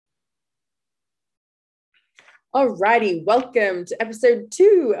Alrighty, welcome to episode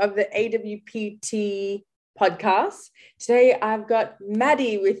 2 of the AWPT podcast. Today I've got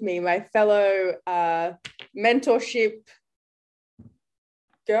Maddie with me, my fellow mentorship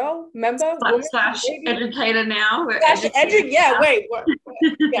girl, member, woman, slash educator now. Yeah, wait,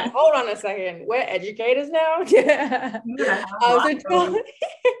 yeah, hold on a second. We're educators now. Yeah.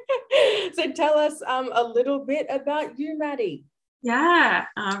 So tell us a little bit about you, Maddie. Yeah,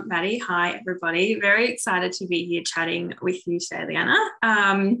 Maddie, hi everybody. Very excited to be here chatting with you today,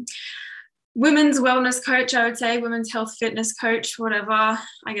 Leanna. Women's wellness coach, I would say, women's health fitness coach, whatever.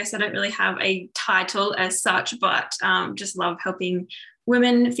 I guess I don't really have a title as such, but just love helping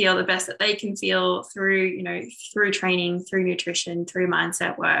women feel the best that they can feel through training, through nutrition, through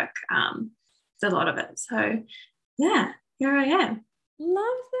mindset work. It's a lot of it. So yeah, here I am.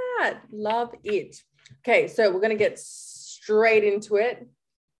 Love that. Love it. Okay, so we're going to get straight into it.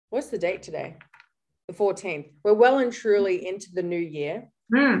 What's the date today? The 14th. We're well and truly into the new year.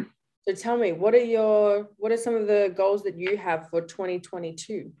 So tell me, what are some of the goals that you have for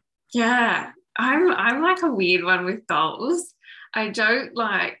 2022? Yeah, I'm like a weird one with goals. I don't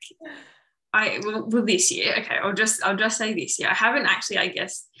like well this year. Okay, I'll just say this year. I haven't actually, I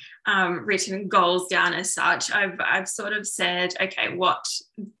guess, written goals down as such. I've sort of said, okay, what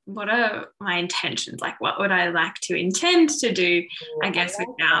are my intentions? Like, what would I like to intend to do? I guess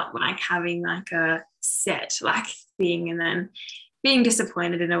without like having like a set like thing and then being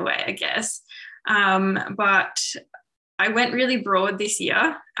disappointed in a way, I guess. But I went really broad this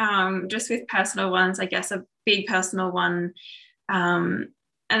year, just with personal ones. I guess a big personal one, and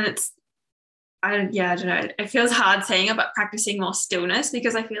I don't know. It feels hard saying it, but practicing more stillness,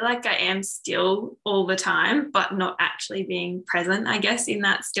 because I feel like I am still all the time, but not actually being present, I guess, in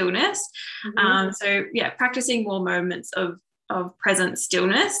that stillness. So yeah, practicing more moments of present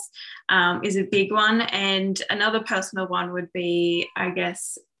stillness is a big one. And another personal one would be, I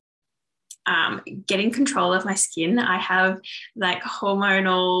guess, getting control of my skin. I have like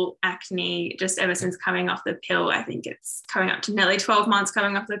hormonal acne just ever since coming off the pill. I think it's coming up to nearly 12 months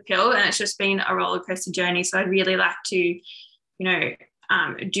coming off the pill, and it's just been a roller coaster journey. So I'd really like to,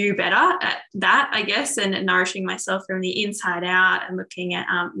 do better at that, I guess, and nourishing myself from the inside out and looking at,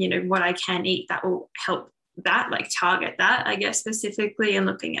 what I can eat that will help that, like target that, I guess, specifically, and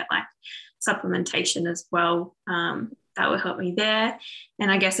looking at like supplementation as well. That will help me there.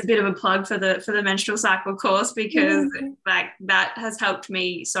 And I guess a bit of a plug for the menstrual cycle course, because like that has helped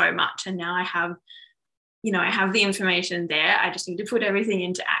me so much. And now I have the information there. I just need to put everything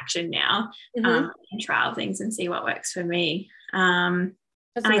into action now, and trial things and see what works for me.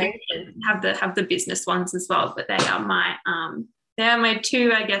 That's amazing. I have the business ones as well, but they are my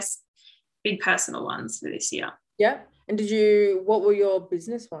two, I guess, big personal ones for this year. Yeah. And what were your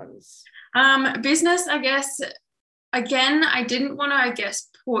business ones? Business, I guess, again, I didn't want to, I guess,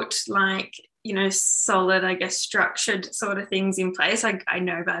 put like, solid, I guess, structured sort of things in place. I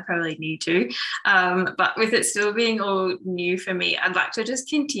know, but I probably need to. But with it still being all new for me, I'd like to just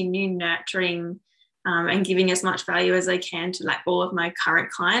continue nurturing and giving as much value as I can to like all of my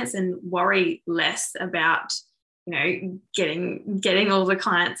current clients, and worry less about, getting all the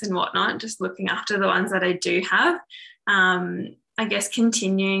clients and whatnot, just looking after the ones that I do have. I guess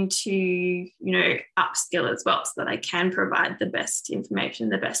continuing to, upskill as well, so that I can provide the best information,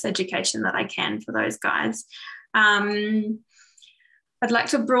 the best education that I can for those guys. I'd like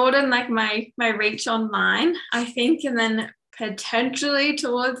to broaden like my reach online, I think, and then potentially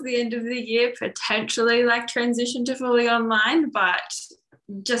towards the end of the year, potentially like transition to fully online, but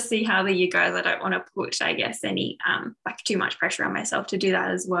just see how the year goes. I don't want to put, I guess, any like too much pressure on myself to do that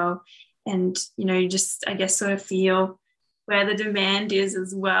as well. And, just, I guess, sort of feel where the demand is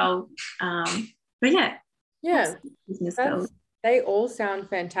as well. But yeah, they all sound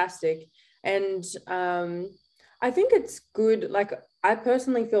fantastic. And I think it's good. Like, I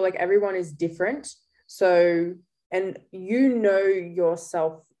personally feel like everyone is different. So, and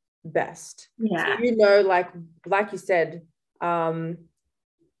yourself best. Yeah. So, like you said,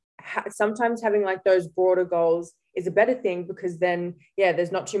 sometimes having like those broader goals is a better thing, because then,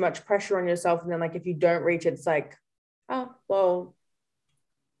 there's not too much pressure on yourself. And then like, if you don't reach it, it's like, oh, well,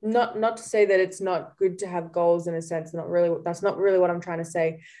 not to say that it's not good to have goals in a sense. That's not really what I'm trying to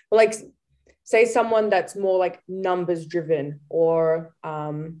say. But like, say someone that's more like numbers driven, or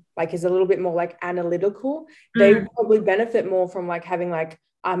like is a little bit more like analytical, they would probably benefit more from like having like,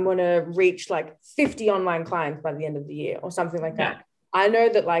 I'm going to reach like 50 online clients by the end of the year or something like that. I know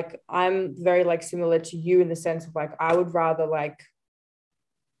that like I'm very like similar to you in the sense of like, I would rather like,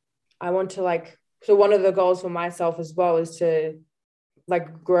 I want to like, so one of the goals for myself as well is to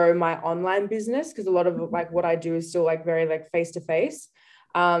like grow my online business, because a lot of like what I do is still like very like face to face.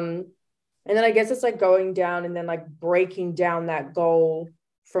 And then I guess it's like going down and then like breaking down that goal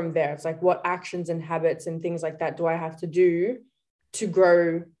from there. It's like, what actions and habits and things like that do I have to do to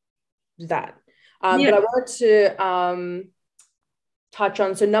grow that? But I wanted to touch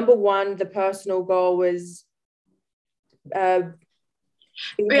on, so number one, the personal goal was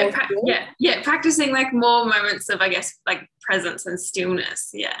practicing like more moments of, I guess, like presence and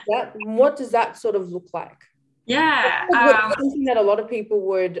stillness. What does that sort of look like? Something that a lot of people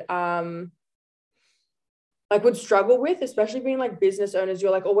would struggle with, especially being like business owners.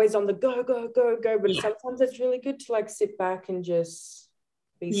 You're like always on the go, but sometimes it's really good to like sit back and just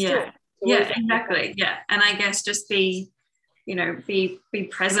be still. So exactly. And I guess just be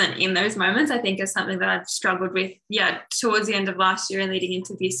present in those moments, I think, is something that I've struggled with towards the end of last year and leading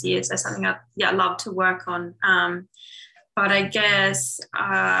into this year. So something I love to work on. But I guess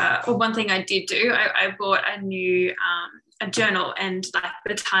one thing I did do, I bought a new a journal, and like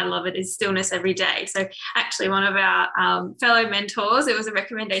the title of it is Stillness Every Day. So actually one of our fellow mentors, it was a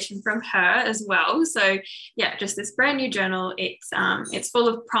recommendation from her as well. So just this brand new journal. It's full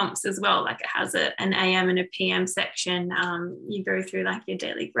of prompts as well. Like it has an AM and a PM section. You go through like your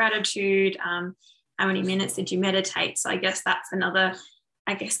daily gratitude, how many minutes did you meditate? So I guess that's another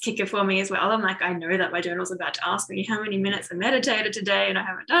kicker for me as well. I'm like, I know that my journal's about to ask me how many minutes I meditated today and I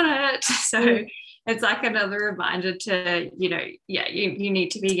haven't done it. So it's like another reminder to, you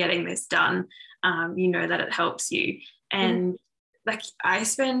need to be getting this done. That it helps you. And like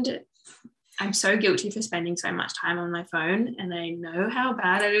I'm so guilty for spending so much time on my phone, and I know how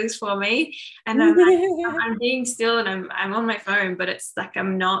bad it is for me. And I'm like, I'm being still and I'm on my phone, but it's like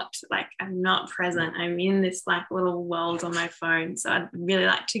I'm not present. I'm in this like little world on my phone. So I'd really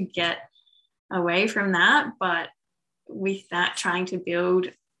like to get away from that. But with that, trying to build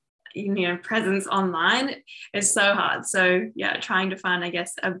presence online is so hard. So trying to find, I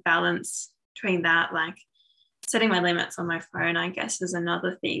guess, a balance between that, like setting my limits on my phone, I guess, is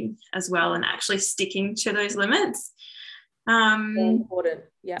another thing as well, and actually sticking to those limits. Important.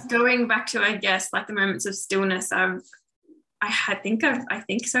 Going back to, I guess, like the moments of stillness, I think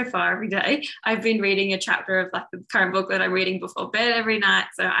so far every day I've been reading a chapter of like the current book that I'm reading before bed every night.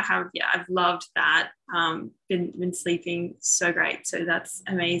 So I've loved that. Been sleeping so great. So that's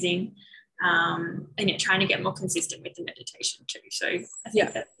amazing. And trying to get more consistent with the meditation too. So I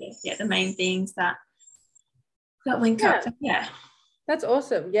think that's the main things that link up. That's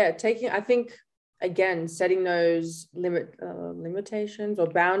awesome. I think again, setting those limitations or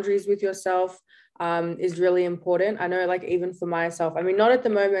boundaries with yourself is really important. I know, like, even for myself, I mean, not at the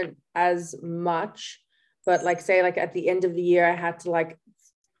moment as much, but like say like at the end of the year, I had to like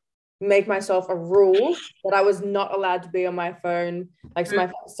make myself a rule that I was not allowed to be on my phone. Like, so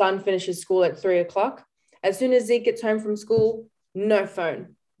my son finishes school at 3:00. As soon as Zeke gets home from school, no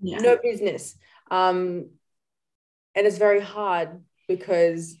phone, no business. And it's very hard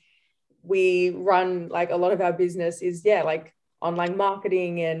because we run, like, a lot of our business is like online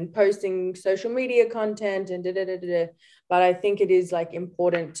marketing and posting social media content and but I think it is like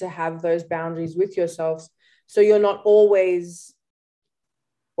important to have those boundaries with yourselves so you're not always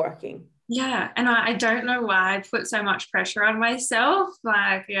working. And I don't know why I put so much pressure on myself.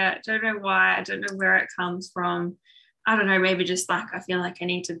 Like, don't know why. I don't know where it comes from. I don't know, maybe just like I feel like I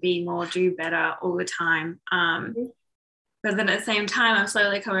need to be more, do better all the time. But then at the same time, I'm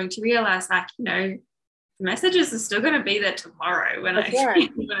slowly coming to realize, like, the messages are still going to be there tomorrow when I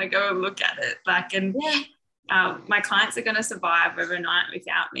go and look at it. Like, and my clients are going to survive overnight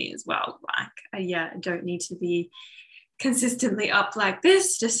without me as well. Like, I don't need to be consistently up like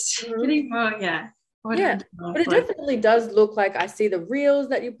this, just getting more, but it definitely does look like, I see the reels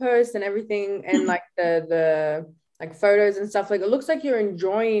that you post and everything, and like the like photos and stuff, like it looks like you're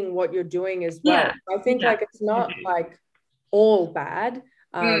enjoying what you're doing as well. I think like it's not like all bad.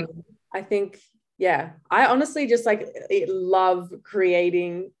 I think I honestly just like love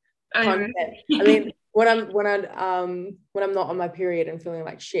creating content. I mean, when I'm not on my period and feeling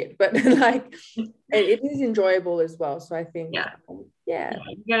like shit, but like it is enjoyable as well. So I think you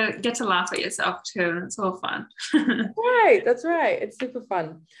gotta get to laugh at yourself too, and it's all fun. That's right, it's super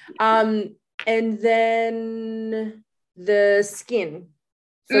fun. And then the skin.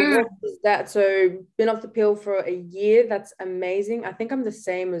 So what is that? So been off the pill for a year. That's amazing. I think I'm the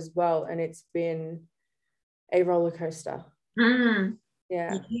same as well, and it's been a roller coaster. I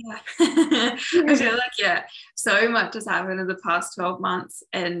feel like so much has happened in the past 12 months,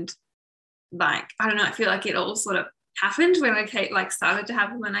 and like I don't know, I feel like it all sort of happened when I came, like started to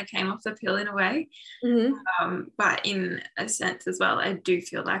happen when I came off the pill in a way. Mm-hmm. But in a sense as well, I do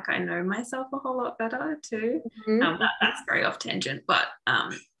feel like I know myself a whole lot better too. Mm-hmm. That's very off tangent, but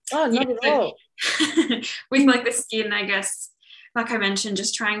Oh, yeah, not at all. with like the skin, I guess, like I mentioned,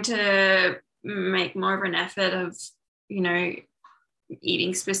 just trying to make more of an effort of, you know,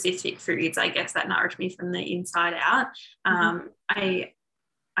 eating specific foods, I guess, that nourish me from the inside out.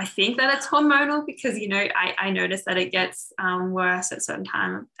 I think that it's hormonal because, you know, I notice that it gets worse at a certain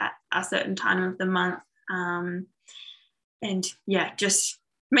time of the month. And yeah, just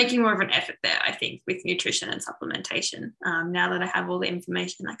making more of an effort there, I think, with nutrition and supplementation. Now that I have all the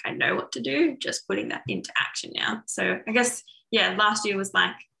information, like I know what to do, just putting that into action now. So I guess, yeah, last year was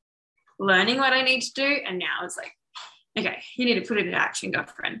like learning what I need to do. And now it's like, okay, you need to put it into action,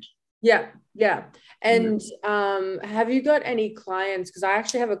 girlfriend. Yeah. And have you got any clients? Because I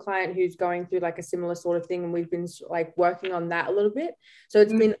actually have a client who's going through like a similar sort of thing, and we've been like working on that a little bit. So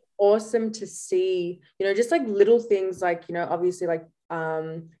it's been awesome to see, you know, just like little things like, you know, obviously like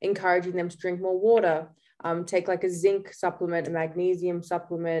encouraging them to drink more water, take like a zinc supplement, a magnesium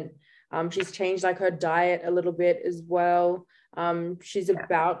supplement. She's changed like her diet a little bit as well. She's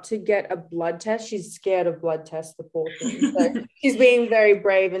about to get a blood test. She's scared of blood tests, the poor thing. So she's being very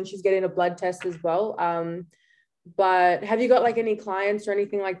brave and she's getting a blood test as well. But have you got like any clients or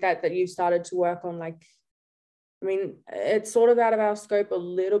anything like that you've started to work on? Like, I mean, it's sort of out of our scope a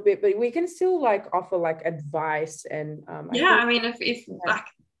little bit, but we can still like offer like advice and I mean, if like,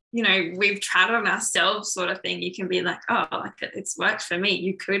 you know, we've tried on ourselves sort of thing, you can be like, oh, like it's worked for me.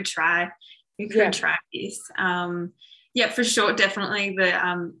 You could try this. Yeah, for sure. Definitely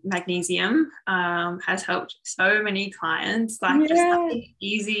the magnesium has helped so many clients, like just like an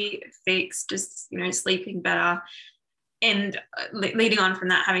easy fix, just, you know, sleeping better. And leading on from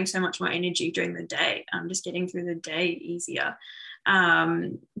that, having so much more energy during the day, just getting through the day easier.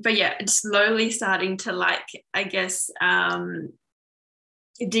 But yeah, it's slowly starting to like, I guess,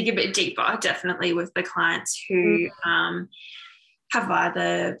 dig a bit deeper, definitely with the clients who have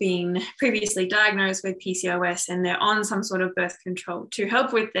either been previously diagnosed with PCOS and they're on some sort of birth control to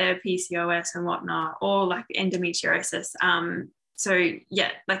help with their PCOS and whatnot, or like endometriosis. So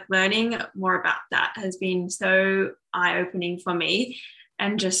yeah, like learning more about that has been so eye-opening for me,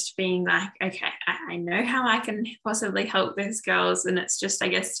 and just being like, okay, I know how I can possibly help these girls. And it's just, I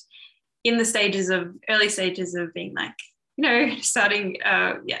guess, in the early stages of being like, you know, starting,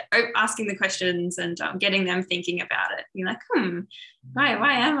 asking the questions and getting them thinking about it. You're like,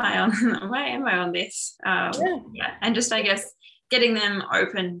 why am I on this? And just, I guess, getting them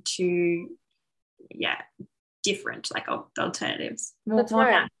open to, different like alternatives, more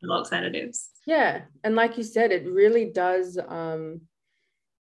natural alternatives. Yeah, and like you said, it really does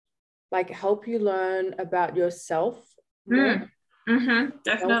like help you learn about yourself more.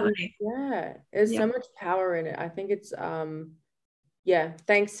 Definitely. There's so much power in it. I think it's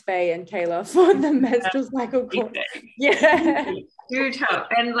thanks Faye and Kayla for the menstrual cycle course. Huge help,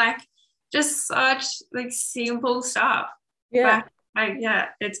 and like just such like simple stuff.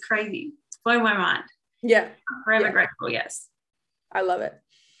 It's crazy. It's blown my mind. Forever grateful. Yes, I love it.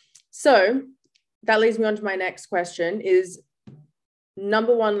 So that leads me on to my next question is,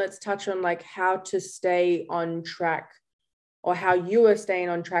 number one, let's touch on like how to stay on track, or how you are staying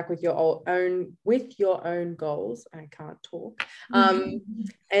on track with your own goals. I can't talk. And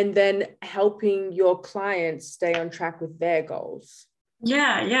then helping your clients stay on track with their goals.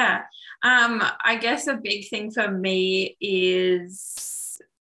 I guess a big thing for me is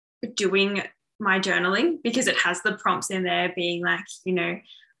doing my journaling, because it has the prompts in there being like, you know,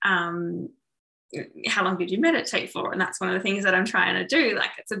 how long did you meditate for? And that's one of the things that I'm trying to do. Like,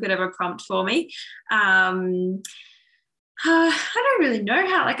 it's a bit of a prompt for me. I don't really know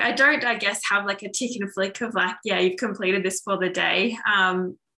how, like, I don't, I guess, have like a tick and a flick of like, yeah, you've completed this for the day.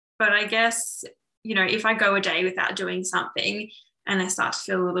 But I guess, you know, if I go a day without doing something and I start to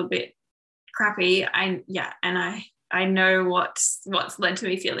feel a little bit crappy, I know what's led to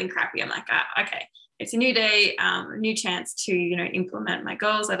me feeling crappy. I'm like, okay, it's a new day, a new chance to, you know, implement my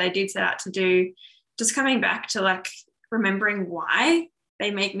goals that I did set out to do. Just coming back to like remembering why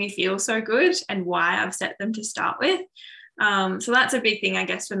they make me feel so good and why I've set them to start with. So that's a big thing, I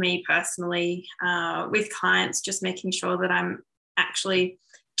guess, for me personally, with clients, just making sure that I'm actually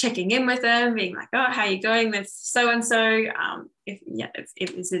checking in with them, being like, oh, how are you going? That's so-and-so. If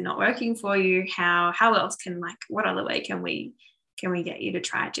is it not working for you, how else can, like, what other way can we get you to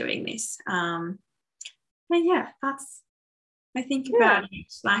try doing this? That's, I think about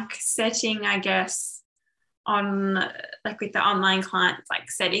it, like setting, I guess, on like with the online clients, like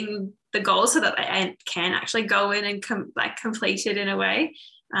setting the goals so that they can actually go in and complete it in a way.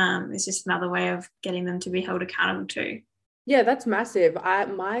 It's just another way of getting them to be held accountable too. Yeah, that's massive.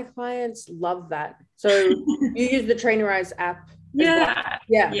 My clients love that. So you use the Trainerize app as well.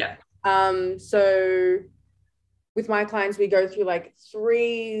 Yeah. So with my clients, we go through like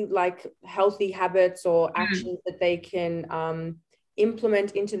 3 like healthy habits or actions that they can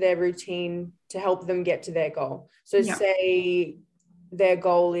implement into their routine to help them get to their goal. So say their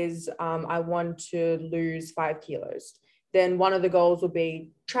goal is I want to lose 5 kilos. Then one of the goals will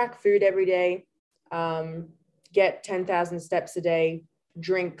be track food every day, get 10,000 steps a day,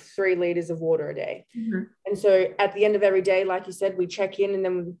 drink 3 liters of water a day. And so at the end of every day, like you said, we check in and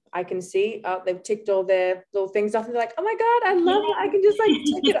then I can see they've ticked all their little things off and they're like, oh my God, I love it. I can just like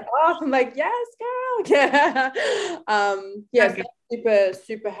tick it off. I'm like, yes, girl. Yes, super,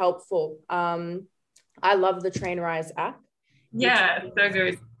 super helpful. I love the Trainerize app. Yeah, so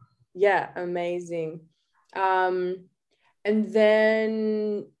good. Yeah, amazing. And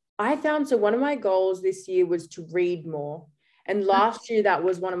then I found, so one of my goals this year was to read more. And last year, that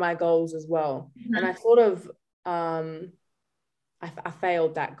was one of my goals as well. And I sort of, I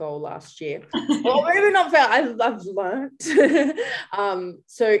failed that goal last year. Well, maybe not failed, I've learned.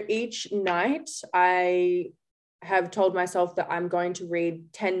 So each night, I have told myself that I'm going to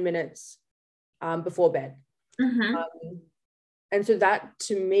read 10 minutes before bed. And so that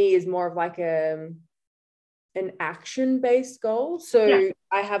to me is more of like an action-based goal. So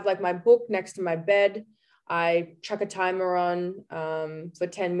I have like my book next to my bed. I chuck a timer on for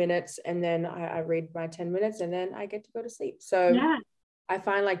 10 minutes and then I read my 10 minutes and then I get to go to sleep. So I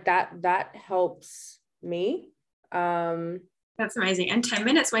find like that helps me. That's amazing. And 10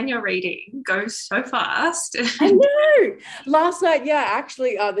 minutes when you're reading goes so fast. I know. Last night,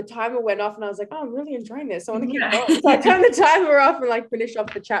 actually, the timer went off and I was like, oh, I'm really enjoying this. I want to keep going. So I turned the timer off and like finish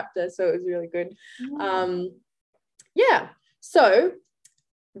off the chapter. So it was really good. So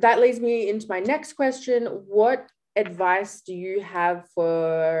that leads me into my next question. What advice do you have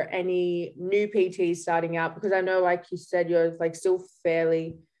for any new PTs starting out? Because I know, like you said, you're like still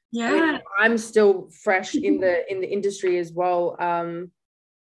fairly, I mean, I'm still fresh in the industry as well.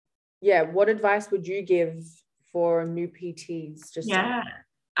 What advice would you give for new PTs?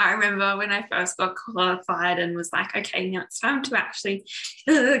 I remember when I first got qualified and was like, okay, now it's time to actually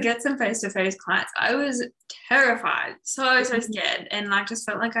get some face-to-face clients. I was terrified, so scared, and like just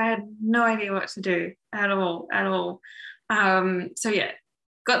felt like I had no idea what to do at all.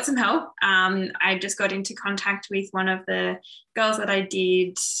 Got some help. I just got into contact with one of the girls that I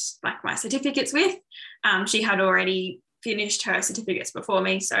did like my certificates with. She had already finished her certificates before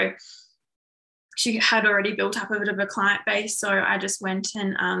me, so she had already built up a bit of a client base. So I just went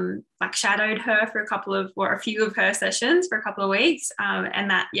and shadowed her for a few of her sessions for a couple of weeks.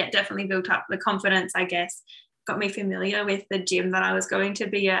 And that, definitely built up the confidence, I guess, got me familiar with the gym that I was going to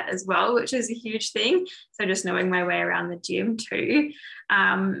be at as well, which is a huge thing. So just knowing my way around the gym too.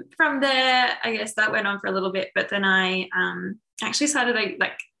 From there, I guess that went on for a little bit, but then I actually started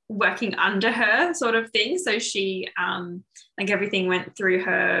working under her sort of thing. So she, everything went through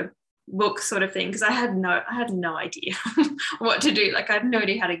her book sort of thing, because I had no idea what to do. Like I had no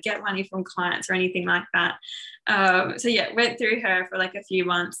idea how to get money from clients or anything like that. Went through her for like a few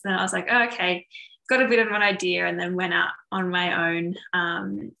months. Then I was like, okay, got a bit of an idea, and then went out on my own.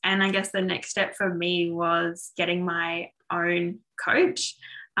 And I guess the next step for me was getting my own coach,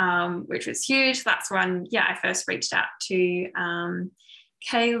 which was huge. That's when I first reached out to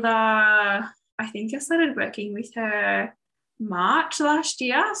Kayla. I think I started working with her March last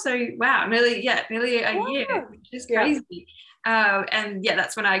year. So wow, nearly a year, which is crazy.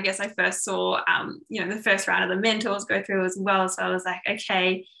 That's when I guess I first saw the first round of the mentors go through as well. So I was like,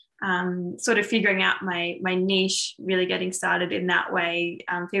 okay, sort of figuring out my niche, really getting started in that way,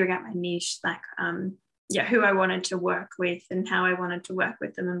 figuring out my niche, who I wanted to work with and how I wanted to work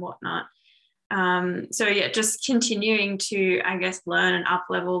with them and whatnot. Just continuing to, I guess, learn and up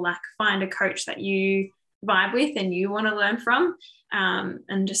level, like find a coach that you vibe with and you want to learn from,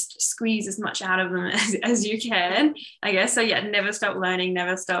 and just squeeze as much out of them as you can, I guess. So never stop learning,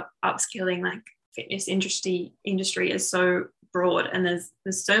 never stop upskilling. Like fitness industry is so broad, and there's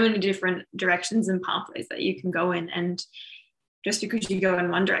so many different directions and pathways that you can go in, and just because you go in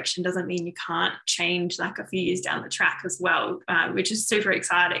one direction doesn't mean you can't change like a few years down the track as well, which is super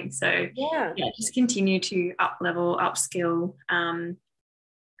exciting. So just continue to up level, upskill.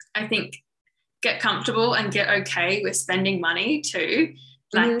 I think get comfortable and get okay with spending money too.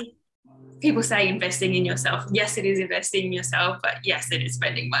 Like people say investing in yourself. Yes, it is investing in yourself, but yes, it is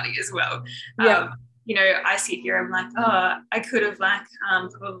spending money as well. you know, I sit here, I'm like, oh, I could have like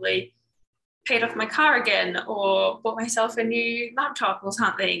probably paid off my car again or bought myself a new laptop or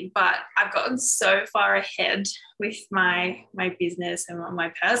something, but I've gotten so far ahead with my business and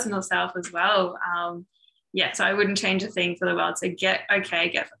my personal self as well. Yeah, so I wouldn't change a thing for the world. So get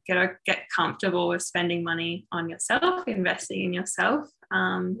comfortable with spending money on yourself, investing in yourself.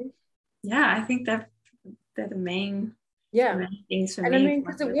 Yeah, I think they're the main things for and me. I mean,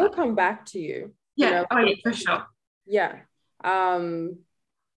 because it will come back to you. Yeah. You know? Oh yeah, for sure. Yeah.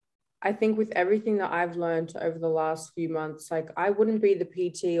 I think with everything that I've learned over the last few months, like I wouldn't be the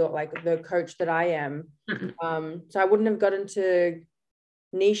PT or like the coach that I am. So I wouldn't have gotten to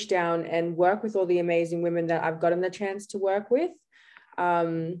niche down and work with all the amazing women that I've gotten the chance to work with.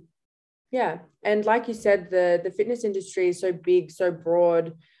 Yeah. And like you said, the fitness industry is so big, so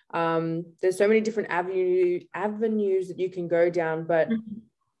broad. There's so many different avenues that you can go down, but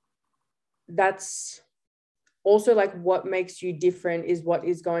that's also like what makes you different is what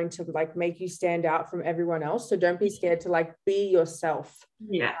is going to like make you stand out from everyone else. So don't be scared to like be yourself.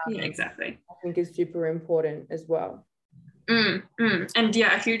 Yeah, exactly. I think is super important as well. And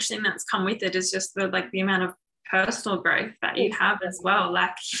yeah, a huge thing that's come with it is just the amount of personal growth that you have as well.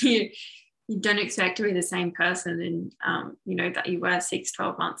 Like you don't expect to be the same person and you know that you were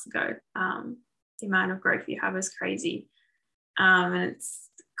 6-12 months ago. The amount of growth you have is crazy. And it's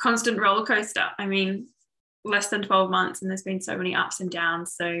constant roller coaster. I mean, less than 12 months and there's been so many ups and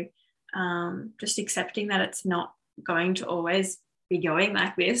downs. So just accepting that it's not going to always be going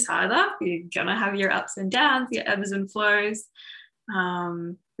like this either. You're gonna have your ups and downs, your ebbs and flows.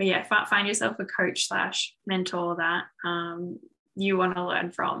 But yeah, find yourself a coach / mentor that you want to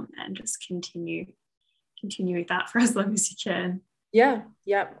learn from and just continue with that for as long as you can. Yeah,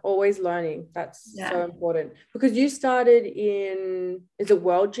 always learning. That's so important. Because you started in, is it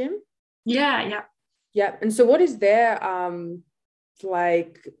World Gym? Yeah. And so what is their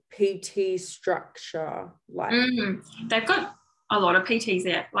like PT structure like? They've got a lot of PTs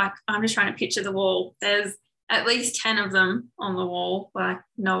there. Like I'm just trying to picture the wall. There's at least 10 of them on the wall that I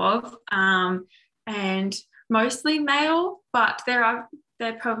know of, and mostly male, but there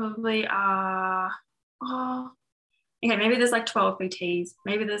probably are maybe there's like 12 PTs,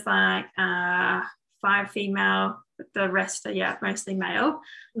 maybe there's like 5 female, but the rest are mostly male.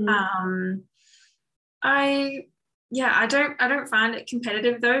 I don't find it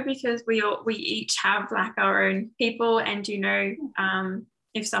competitive though, because we each have like our own people, and you know,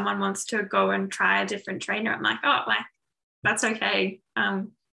 if someone wants to go and try a different trainer, I'm like, oh, like that's okay.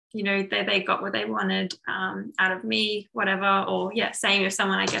 You know, they got what they wanted out of me, whatever. Or same if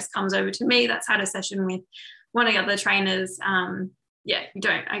someone I guess comes over to me that's had a session with one of the other trainers, you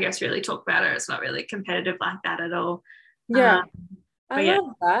don't, I guess, really talk about it. It's not really competitive like that at all. I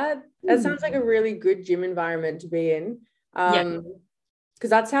love that. That sounds like a really good gym environment to be in. Because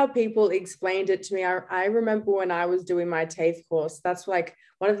that's how people explained it to me. I remember when I was doing my TAFE course, that's like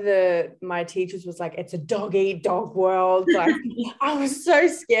one of my teachers was like, it's a dog eat dog world. Like I was so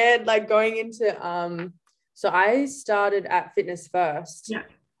scared, like going into, so I started at Fitness First.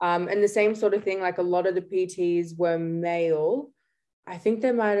 And the same sort of thing, like a lot of the PTs were male. I think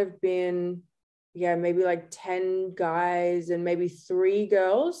there might have been, maybe like 10 guys and maybe 3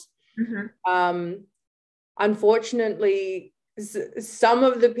 girls. Unfortunately, some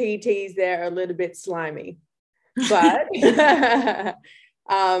of the PTs there are a little bit slimy, but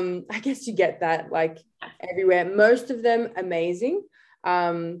I guess you get that like everywhere. Most of them amazing.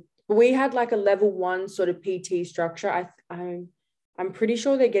 But we had like a level 1 sort of PT structure. I'm pretty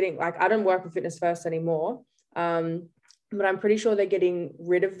sure they're getting, like, I don't work with Fitness First anymore, but I'm pretty sure they're getting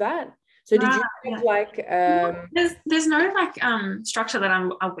rid of that. So did you have like there's no like structure that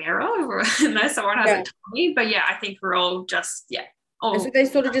I'm aware of, or no, someone hasn't told me, but I think we're all just and so they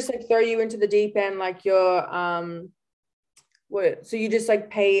sort of just like throw you into the deep end, like you're so you just like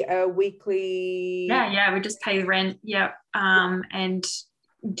pay a weekly we just pay rent and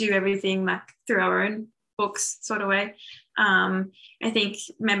do everything like through our own books sort of way. I think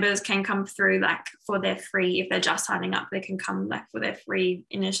members can come through like for their free, if they're just signing up, they can come like for their free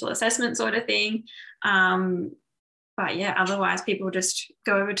initial assessment sort of thing. But otherwise people just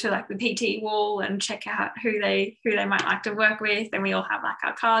go over to like the PT wall and check out who they might like to work with, and we all have like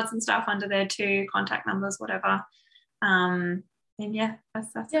our cards and stuff under there too, contact numbers, whatever. And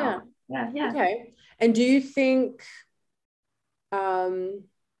that's how, okay. And do you think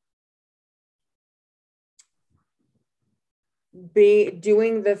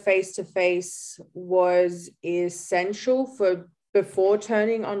doing the face-to-face was essential for before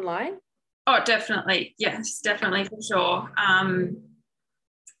turning online? Oh, definitely. Yes, definitely, for sure.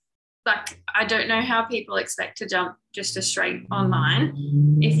 like I don't know how people expect to jump just a straight online.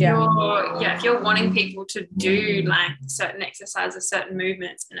 If you're wanting people to do like certain exercises, certain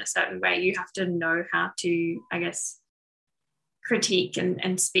movements in a certain way, you have to know how to, I guess, critique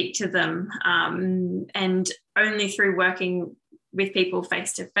and speak to them. And only through working with people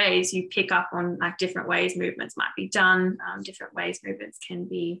face to face, you pick up on like different ways movements might be done, different ways movements can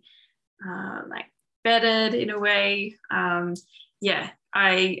be like bettered in a way.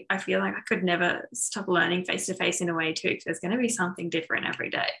 I feel like I could never stop learning face to face in a way too, because there's going to be something different every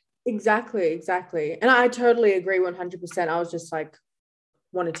day. Exactly. And I totally agree 100%. I was just like,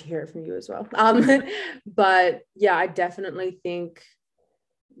 wanted to hear it from you as well. But yeah, I definitely think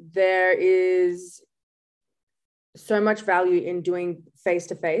there is so much value in doing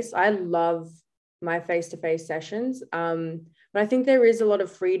face-to-face. I love my face-to-face sessions. But I think there is a lot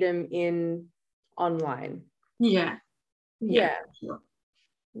of freedom in online. Yeah.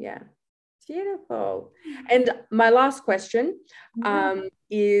 Beautiful. And my last question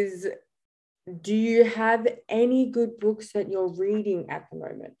is, do you have any good books that you're reading at the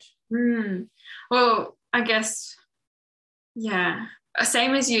moment? Well, I guess,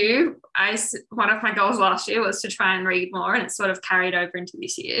 same as you. One of my goals last year was to try and read more, and it's sort of carried over into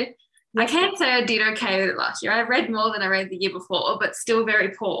this year. I can't say I did okay with it last year. I read more than I read the year before, but still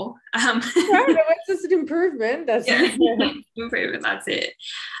very poor. It's just an improvement. Improvement. That's it.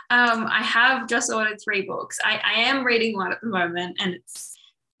 I have just ordered 3 books. I am reading one at the moment, and it's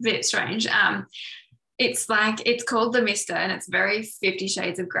a bit strange. It's called The Mister, and it's very 50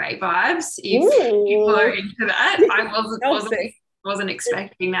 Shades of Grey vibes. If people are into that, I wasn't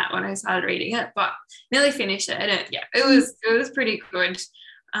expecting that when I started reading it, but nearly finished it, and it was pretty good.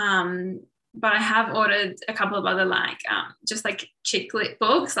 But I have ordered a couple of other just like chick lit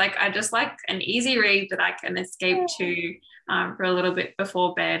books. Like I just like an easy read that I can escape to for a little bit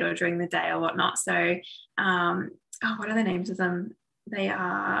before bed or during the day or whatnot. So what are the names of them? They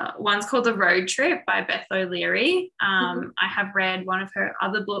are, one's called The Road Trip by Beth O'Leary. I have read one of her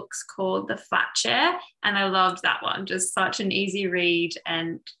other books called The Flat Chair, and I loved that one. Just such an easy read,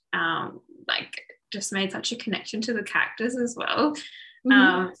 and just made such a connection to the characters as well. So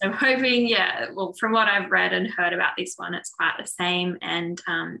I'm hoping, from what I've read and heard about this one, it's quite the same. And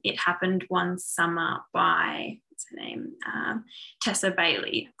It Happened One Summer by, what's her name? Tessa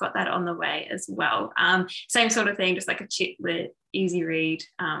Bailey. I've got that on the way as well. Same sort of thing, just like a chick lit, easy read.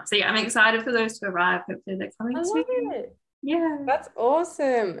 I'm excited for those to arrive. Hopefully they're coming soon. I love it. Yeah. That's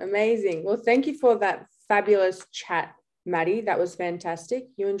awesome. Amazing. Well, thank you for that fabulous chat, Maddie. That was fantastic.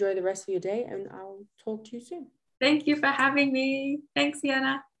 You enjoy the rest of your day, and I'll talk to you soon. Thank you for having me. Thanks,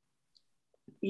 Sienna.